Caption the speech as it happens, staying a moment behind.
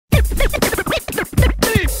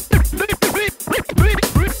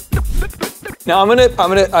Now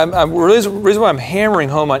the reason why I'm hammering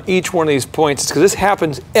home on each one of these points is because this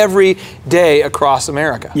happens every day across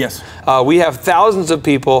America. Yes. We have thousands of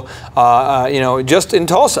people, just in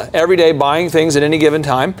Tulsa, every day buying things at any given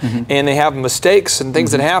time, and they have mistakes and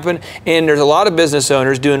things that happen, and there's a lot of business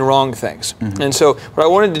owners doing wrong things. And so what I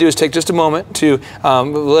wanted to do is take just a moment to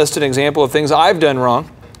list an example of things I've done wrong,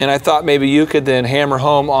 and I thought maybe you could then hammer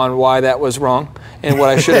home on why that was wrong and what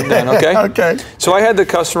I should have done, okay? Okay. So I had the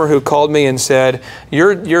customer who called me and said,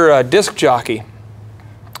 your disc jockey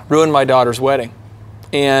ruined my daughter's wedding.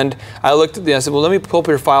 And I looked at I said, well, let me pull up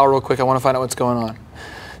your file real quick. I want to find out what's going on.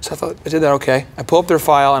 So I thought, I did that, okay. I pull up their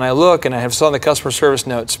file and I look and I have saw the customer service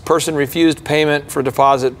notes. Person refused payment for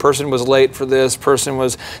deposit, person was late for this,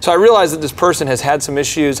 so I realized that this person has had some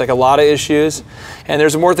issues, like a lot of issues, and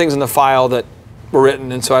there's more things in the file that were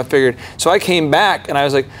written, and so I figured, so I came back and I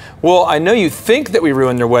was like, well, I know you think that we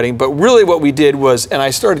ruined their wedding, but really what we did was, and I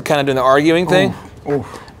started kind of doing the arguing thing.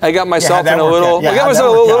 I got myself in a little, I got myself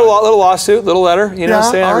a little lawsuit, little letter, you know what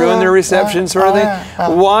I'm saying? I ruined their reception sort of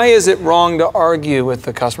thing. Why is it wrong to argue with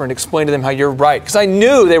the customer and explain to them how you're right? Because I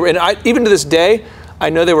knew they were, and even to this day, I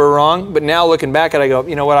know they were wrong, but now looking back at it, I go,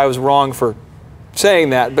 you know what, I was wrong for saying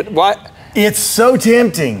that, but why? It's so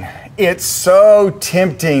tempting. It's so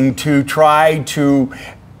tempting to try to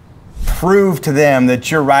prove to them that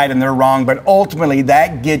you're right and they're wrong, but ultimately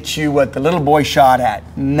that gets you what the little boy shot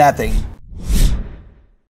at, nothing.